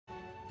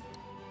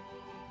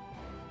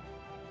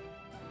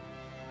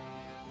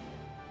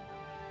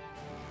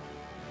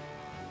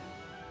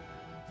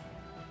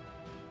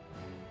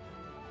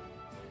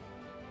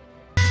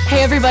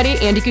Hey everybody,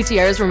 Andy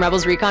Gutierrez from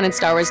Rebels Recon and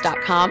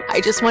StarWars.com.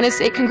 I just want to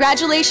say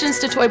congratulations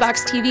to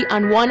Toybox TV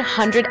on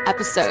 100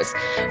 episodes.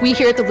 We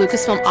here at the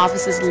Lucasfilm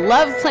offices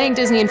love playing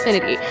Disney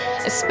Infinity,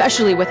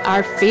 especially with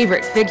our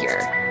favorite figure.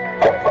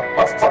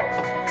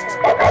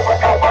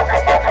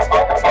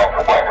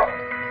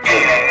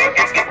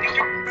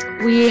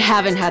 We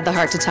haven't had the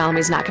heart to tell him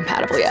he's not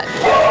compatible yet.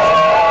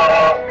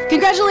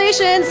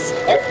 Congratulations!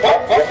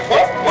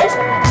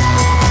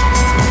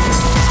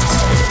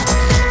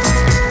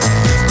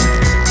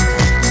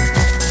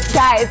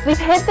 Guys, we've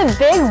hit the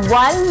big 100.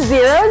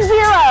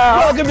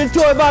 Welcome to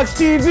Toybox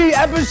TV,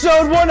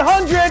 episode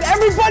 100.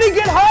 Everybody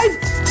get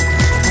hyped!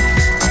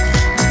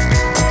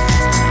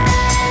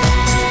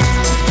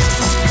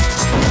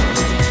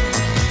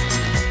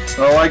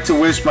 I'd like to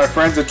wish my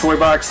friends at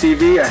Toybox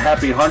TV a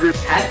happy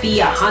 100th. Happy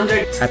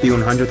 100. Happy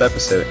 100th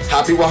episode.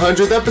 Happy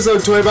 100th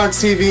episode, Toybox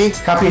TV.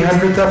 Happy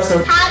 100th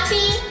episode.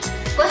 Happy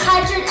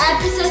 100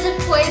 episodes of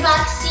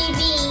Toybox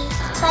TV.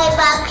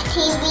 Toybox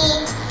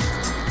TV.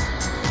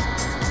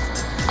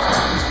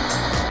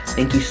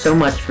 Thank you so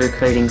much for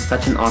creating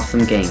such an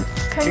awesome game.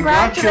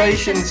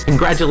 Congratulations.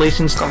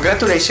 Congratulations.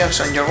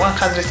 Congratulations on your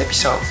 100th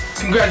episode.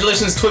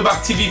 Congratulations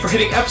Toybox TV for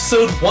hitting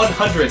episode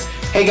 100.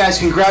 Hey guys,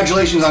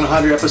 congratulations on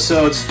 100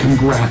 episodes.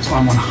 Congrats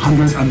on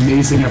 100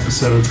 amazing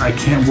episodes. I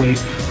can't wait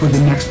for the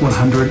next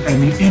 100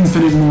 and the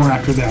infinite more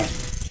after that.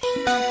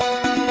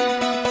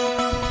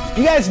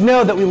 You guys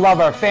know that we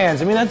love our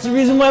fans. I mean, that's the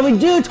reason why we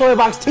do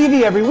Toybox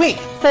TV every week.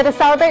 So to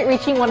celebrate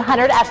reaching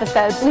 100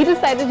 episodes, we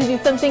decided to do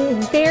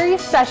something very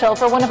special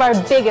for one of our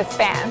biggest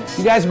fans.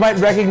 You guys might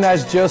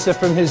recognize Joseph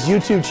from his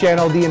YouTube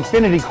channel, The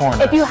Infinity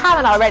Corner. If you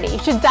haven't already, you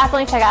should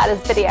definitely check out his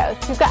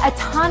videos. He's got a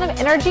ton of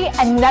energy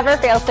and never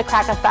fails to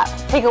crack us up.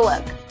 Take a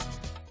look.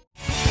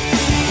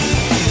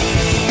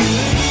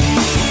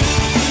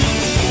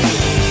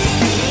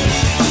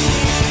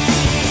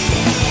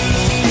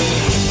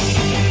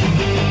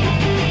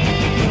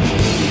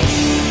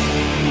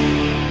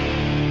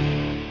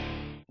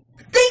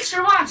 Thanks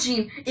for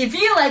watching. If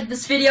you like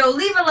this video,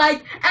 leave a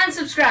like and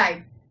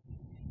subscribe.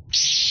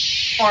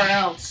 Or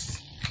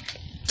else.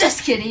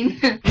 Just kidding.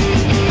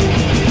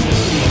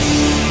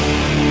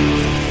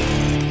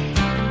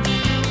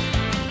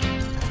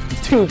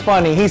 Too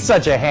funny. He's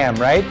such a ham,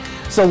 right?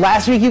 So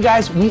last week, you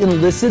guys, we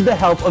enlisted the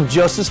help of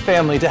Joseph's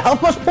family to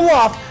help us pull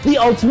off the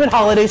ultimate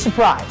holiday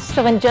surprise.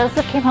 So when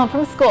Joseph came home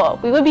from school,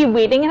 we would be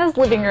waiting in his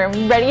living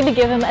room, ready to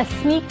give him a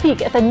sneak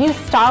peek at the new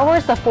Star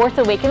Wars The Force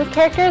Awakens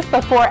characters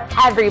before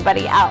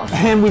everybody else.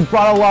 And we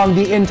brought along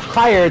the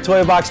entire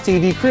Toybox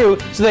TV crew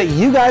so that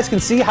you guys can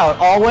see how it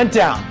all went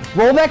down.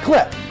 Roll that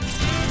clip.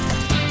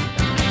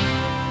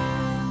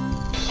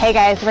 Hey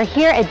guys, we're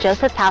here at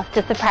Joseph's house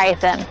to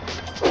surprise him.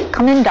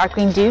 Come in,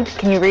 Darkwing Dude.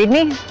 Can you read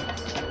me?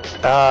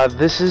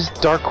 This is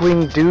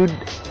Darkwing Dude.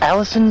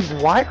 Allison,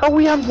 why are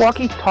we on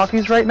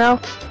walkie-talkies right now?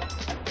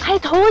 I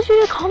told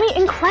you to call me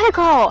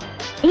Incredigirl.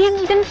 And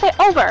you didn't say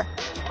over.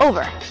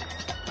 Over.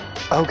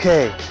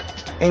 Okay,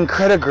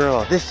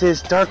 Incredigirl, this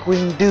is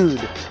Darkwing Dude.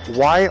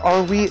 Why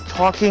are we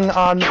talking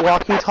on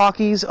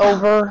walkie-talkies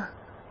over?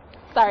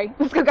 Sorry,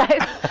 let's go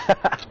guys.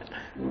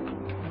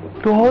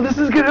 Oh, this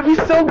is gonna be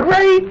so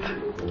great!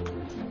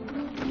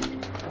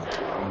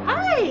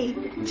 Hi,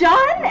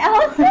 John,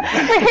 Allison.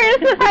 We're here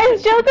to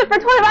surprise Joseph for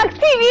Toybox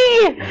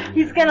TV.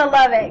 He's gonna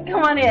love it.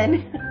 Come on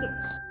in.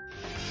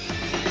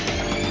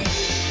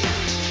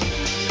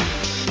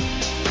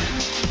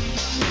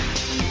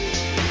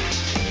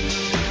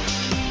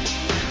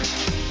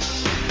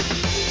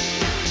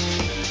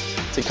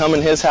 To come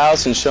in his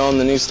house and show him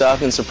the new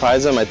stuff and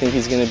surprise him, I think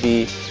he's going to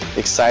be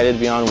excited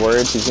beyond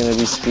words. He's going to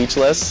be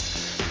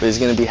speechless, but he's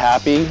going to be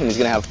happy and he's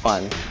going to have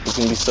fun. He's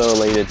going to be so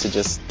elated to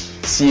just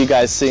see you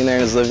guys sitting there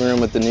in his living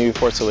room with the new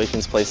Force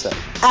Awakens playset.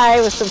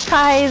 I was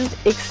surprised,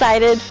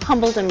 excited,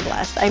 humbled, and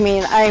blessed. I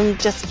mean, I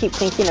just keep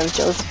thinking of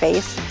Joe's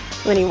face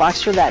when he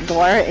walks through that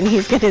door and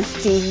he's going to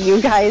see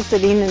you guys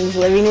sitting in his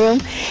living room.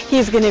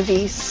 He's going to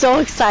be so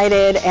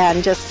excited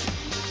and just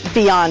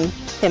beyond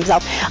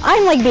himself.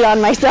 I'm like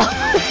beyond myself.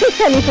 I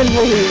can't even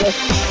believe it.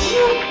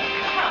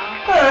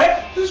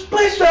 Alright, this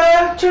place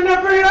turned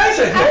out pretty nice,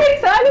 I think. I think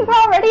so. I think we're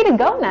all ready to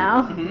go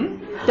now.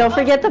 Don't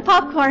forget the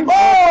popcorn.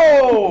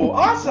 Oh,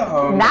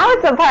 awesome. Now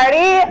it's a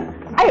party.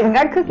 I even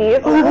got cookies.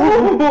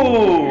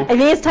 Ooh. I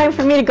think it's time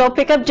for me to go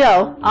pick up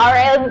Joe. All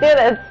right, let's do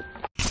this.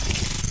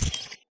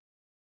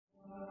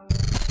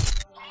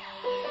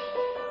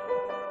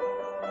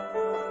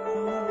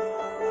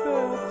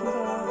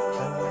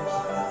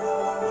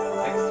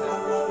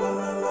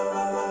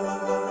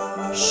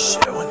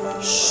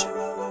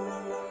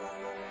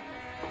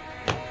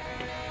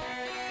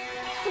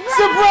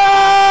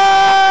 Surprise!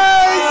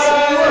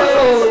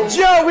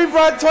 Joe, we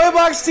brought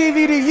Toybox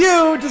TV to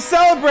you to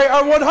celebrate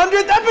our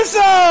 100th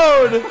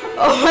episode!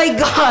 Oh my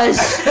gosh.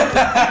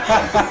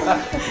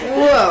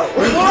 Whoa.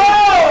 Whoa!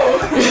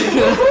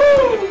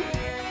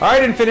 All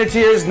right,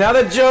 Infiniteers, now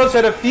that Joe's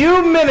had a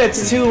few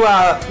minutes to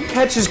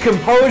catch his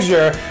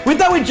composure, we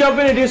thought we'd jump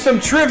in and do some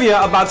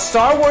trivia about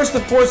Star Wars The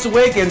Force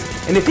Awakens.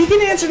 And if he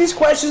can answer these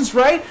questions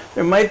right,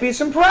 there might be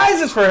some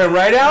prizes for him,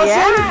 right, Allison?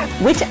 Yeah.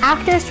 Which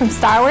actors from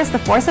Star Wars The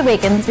Force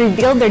Awakens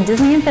revealed their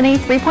Disney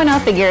Infinity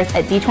 3.0 figures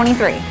at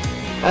D23?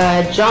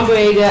 John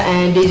Boyega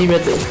and Daisy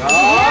Ridley.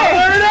 Oh,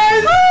 there it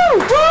is! Woo!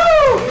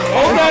 Woo!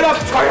 Hold that up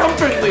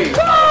triumphantly!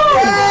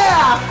 Yeah!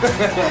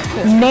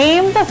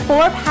 Name the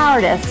 4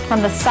 power discs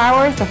from the Star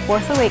Wars The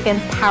Force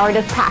Awakens power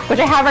disc pack, which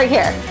I have right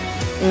here.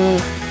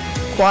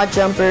 Quad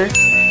Jumper,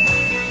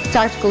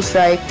 Tactical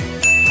Strike,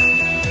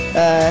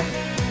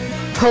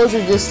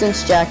 Poser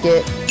Distance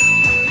Jacket,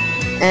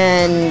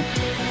 and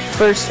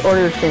First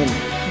Order Fin.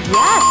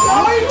 Yes!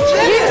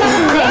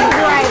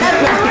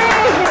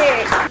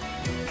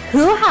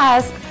 Who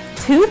has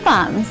 2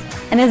 thumbs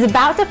and is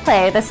about to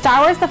play the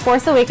Star Wars The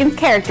Force Awakens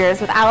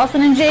characters with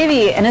Allison and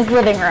JV in his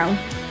living room?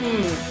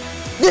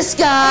 This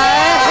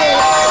guy!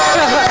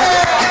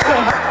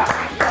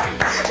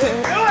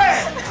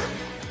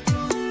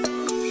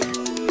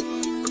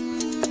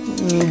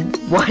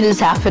 What is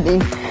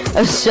happening?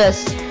 I was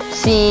just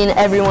seeing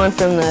everyone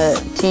from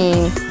the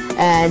team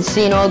and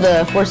seeing all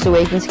the Force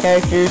Awakens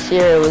characters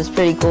here. It was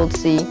pretty cool to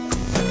see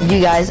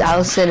you guys,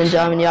 Allison and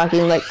John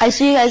Miniaki. Like, I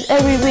see you guys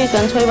every week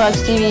on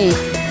Toybox TV,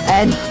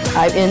 and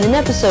I'm in an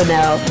episode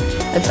now.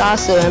 That's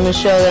awesome. I'm gonna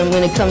show them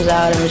when it comes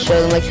out. I'm gonna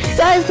show them, like,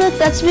 guys, look,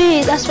 that's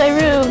me. That's my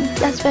room.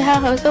 That's my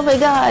house. Oh my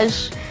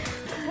gosh.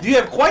 You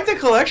have quite the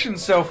collection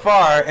so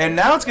far, and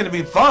now it's going to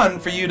be fun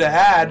for you to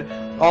add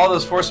all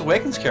those Force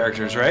Awakens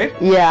characters, right?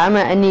 Yeah,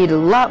 I need a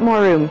lot more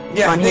room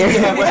on here.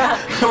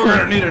 We're going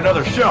to need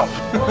another shelf.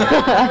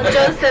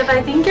 Joseph,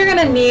 I think you're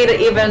going to need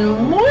even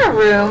more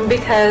room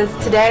because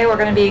today we're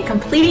going to be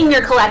completing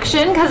your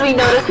collection because we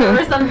noticed there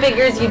were some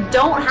figures you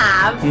don't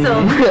have.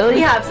 So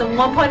we have some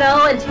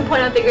 1.0 and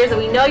 2.0 figures that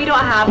we know you don't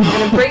have. We're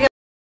going to bring them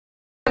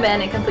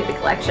in and complete the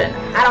collection.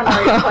 I don't know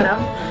where you put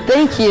them.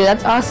 Thank you,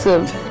 that's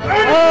awesome.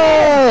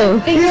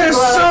 Oh, these are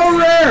so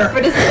rare. For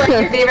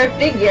displaying your favorite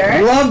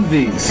figure. Love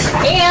these.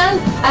 And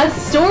a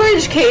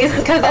storage case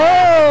because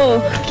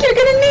you're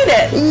gonna need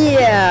it.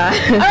 Yeah.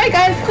 All right,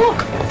 guys, cool. I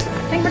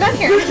think we're done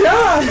here. Good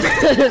job.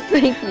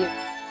 Thank you.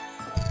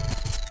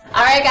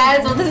 All right,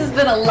 guys. Well, this has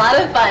been a lot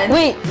of fun.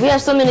 Wait, we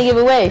have something to give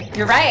away.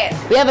 You're right.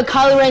 We have a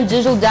Kylo Ren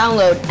digital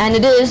download, and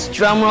it is,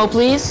 drum roll,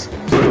 please.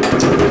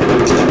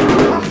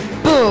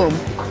 Boom.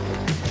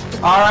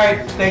 All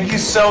right, thank you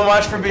so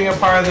much for being a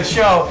part of the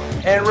show.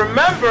 And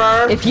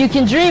remember, if you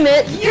can dream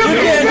it, you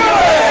can do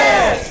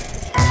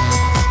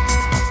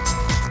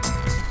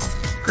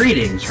it!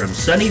 Greetings from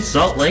sunny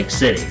Salt Lake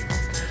City.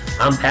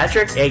 I'm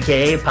Patrick,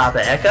 aka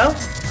Papa Echo.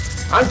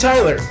 I'm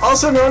Tyler,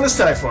 also known as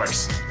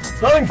Tyforce.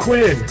 I'm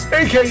Quinn,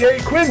 aka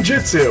Quinn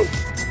Jitsu.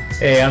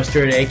 Hey, I'm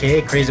Stuart,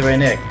 aka Crazy Boy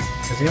Nick.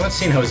 Has anyone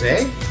seen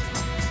Jose?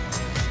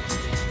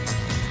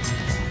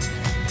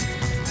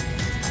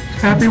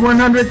 Happy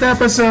 100th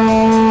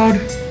episode!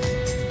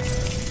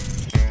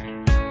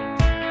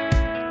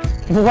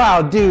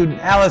 Wow, dude,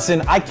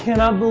 Allison, I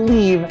cannot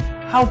believe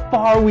how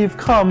far we've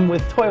come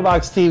with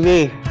Toybox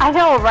TV. I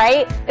know,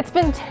 right? It's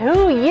been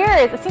 2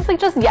 years. It seems like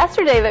just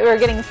yesterday that we were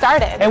getting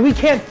started. And we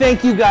can't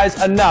thank you guys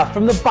enough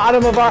from the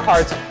bottom of our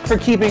hearts for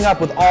keeping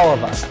up with all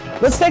of us.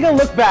 Let's take a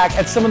look back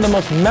at some of the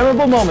most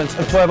memorable moments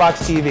of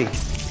Toybox TV.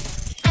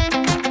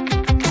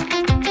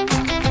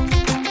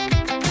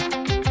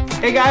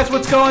 Hey guys,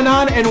 what's going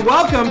on? And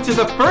welcome to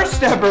the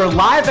first ever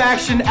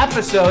live-action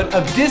episode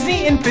of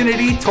Disney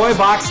Infinity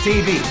Toybox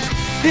TV.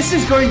 This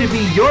is going to be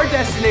your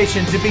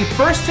destination to be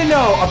first to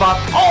know about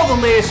all the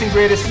latest and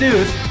greatest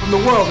news from the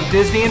world of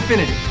Disney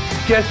Infinity.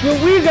 Guess what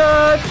we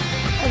got?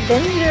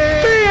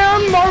 Avengers.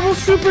 Bam! Marvel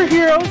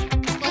superheroes.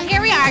 Well,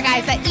 here we are,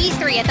 guys, at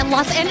E3 at the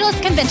Los Angeles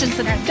Convention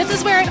Center. This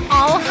is where it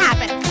all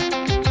happens.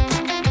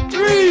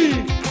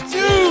 3, 2,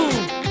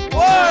 1. All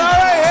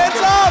right,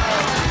 hands up.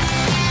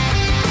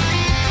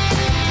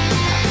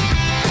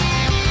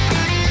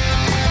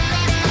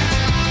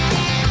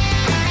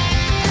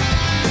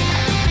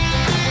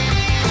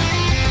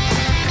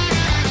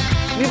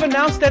 We've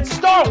announced that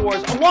Star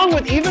Wars, along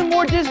with even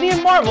more Disney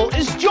and Marvel,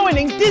 is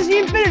joining Disney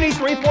Infinity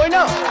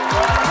 3.0.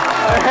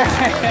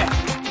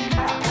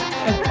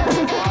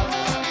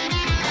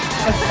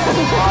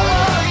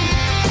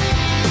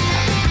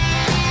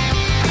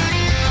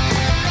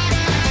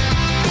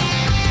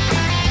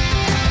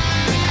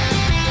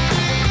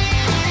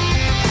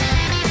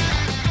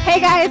 Hey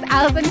guys,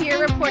 Allison here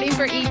reporting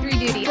for E3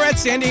 Duty. We're at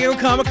San Diego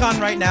Comic-Con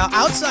right now,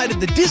 outside of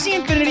the Disney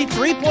Infinity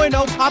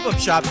 3.0 pop-up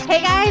shop.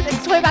 Hey guys,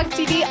 it's Toybox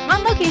TV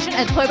on location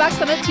at Toybox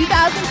Summit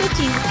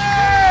 2015.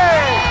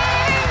 Hey!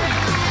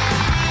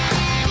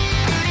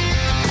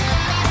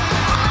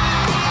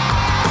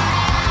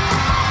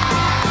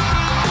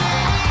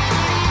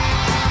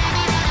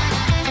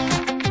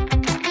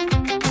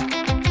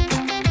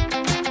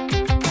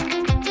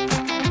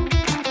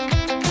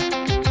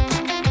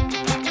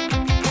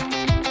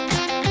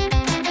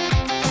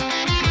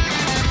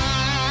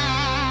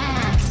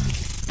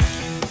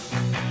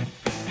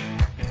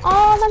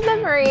 All the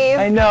memories.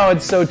 I know,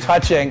 it's so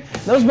touching.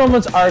 Those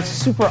moments are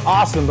super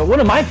awesome, but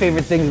one of my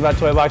favorite things about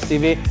Toy Box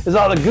TV is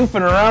all the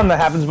goofing around that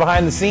happens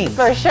behind the scenes.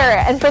 For sure,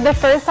 and for the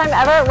first time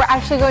ever, we're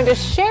actually going to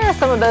share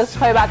some of those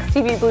Toy Box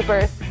TV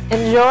bloopers.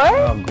 Enjoy!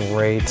 Oh,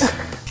 great.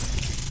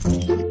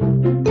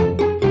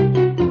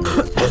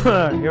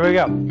 Here we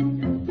go.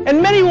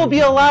 And many will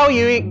allow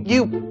you.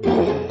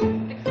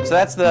 So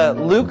that's the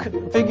Luke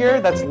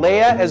figure, that's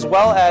Leia, as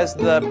well as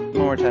the, one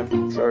more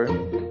time, sorry.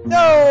 No,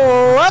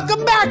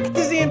 welcome back,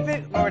 Disney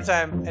Infinity, one more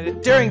time.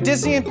 And during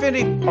Disney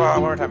Infinity, one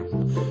more time.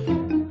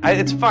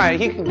 It's fine,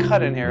 he can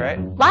cut in here, right?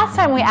 Last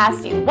time we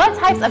asked you, what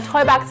types of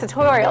Toy Box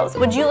tutorials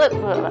would you look?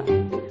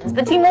 So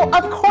the team will,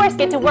 of course,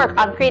 get to work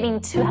on creating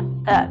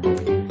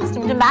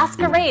costume to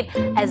masquerade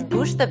as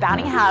Boosh the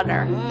Bounty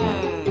Hunter.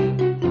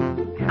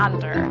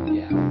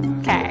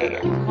 Okay,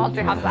 we'll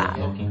do that.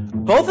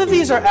 Both of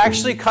these are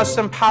actually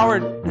costume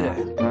powered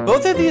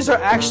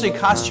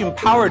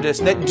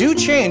discs that do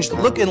change.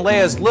 Look in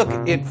Leia's look.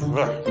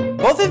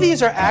 Both of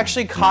these are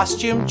actually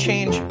costume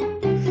change. Now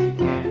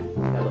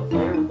the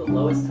player with the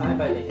lowest time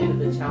by the end of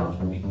the challenge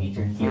will be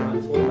featured here on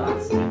Toy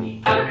Box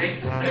TV.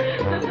 Alright,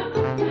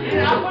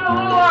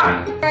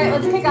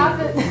 let's kick off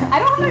it. I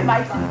don't have my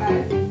mic on,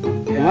 guys.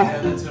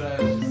 Yeah, that's what I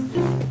was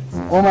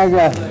just... Oh my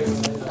god.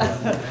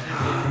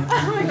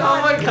 Oh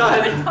my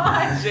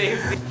god.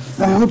 James.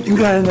 I hope you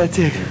got in that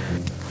tick.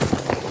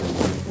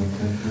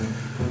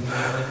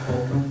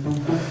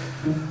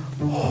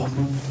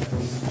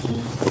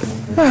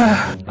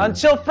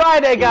 Until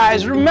Friday,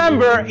 guys,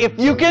 remember, if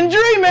you can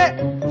dream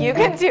it, you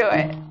can do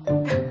it.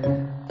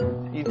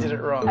 You did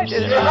it wrong. I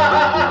did it wrong.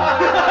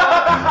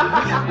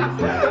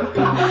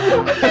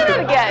 Did it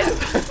again.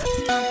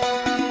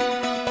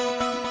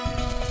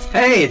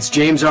 Hey, it's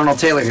James Arnold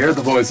Taylor here,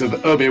 the voice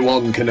of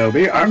Obi-Wan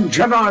Kenobi. I'm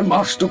Jedi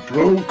Master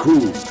Plo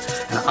Koon,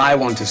 and I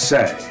want to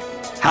say,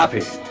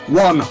 happy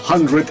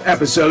 100th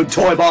episode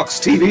Toy Box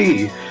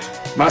TV.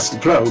 Master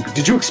Plo,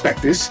 did you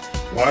expect this?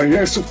 Why,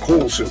 yes, of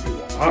course,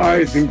 Obi-Wan.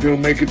 I think they'll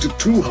make it to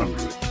 200,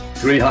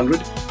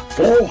 300,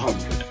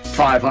 400,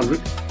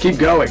 500. Keep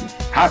going.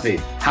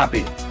 Happy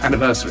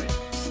anniversary.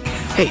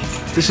 Hey,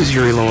 this is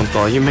Yuri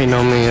Lowenthal. You may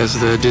know me as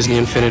the Disney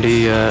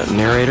Infinity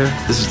narrator.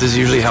 This is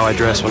usually how I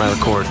dress when I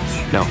record.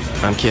 No,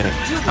 I'm kidding.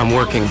 I'm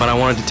working, but I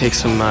wanted to take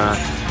some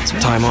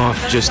time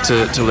off just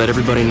to let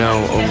everybody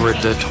know over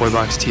at Toy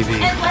Box TV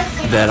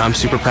that I'm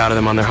super proud of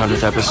them on their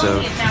 100th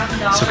episode.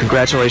 So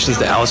congratulations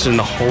to Allison and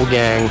the whole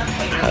gang.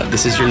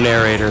 This is your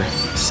narrator,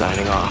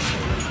 signing off.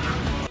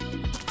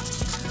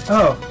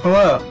 Oh,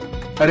 hello.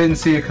 I didn't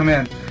see you come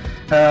in.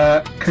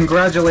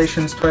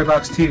 Congratulations, Toy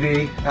Box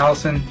TV,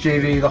 Allison,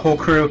 JV, the whole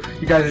crew.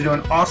 You guys are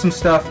doing awesome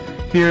stuff.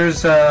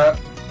 Here's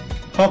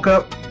Hulk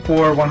Up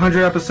for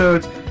 100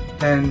 episodes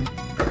and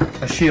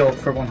a shield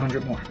for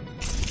 100 more.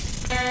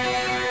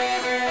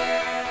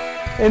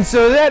 And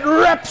so that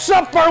wraps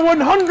up our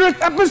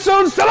 100th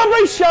episode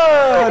celebration!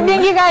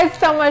 Thank you guys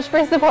so much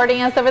for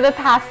supporting us over the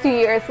past 2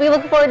 years. We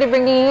look forward to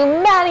bringing you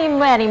many,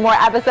 many more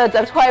episodes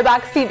of Toy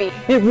Box TV.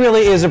 It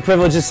really is a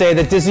privilege to say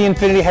that Disney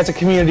Infinity has a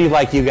community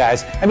like you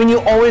guys. I mean, you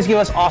always give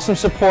us awesome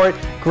support,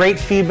 great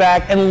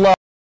feedback, and love.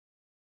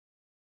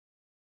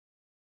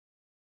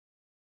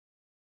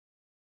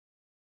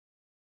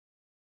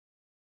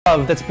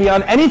 That's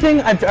beyond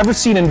anything I've ever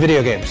seen in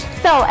video games.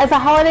 So, as a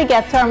holiday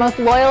gift to our most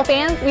loyal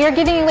fans, we are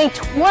giving away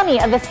 20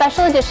 of the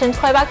special edition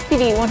Toy Box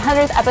TV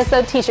 100th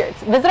episode t-shirts.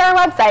 Visit our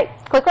website,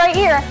 click right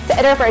here to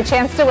enter for a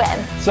chance to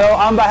win. So,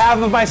 on behalf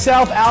of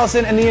myself,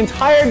 Allison, and the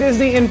entire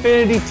Disney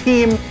Infinity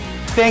team,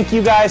 thank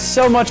you guys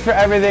so much for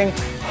everything.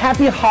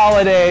 Happy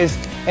holidays.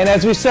 And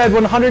as we said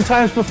 100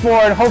 times before,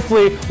 and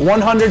hopefully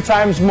 100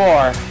 times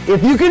more,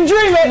 if you can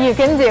dream it, you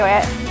can do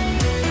it.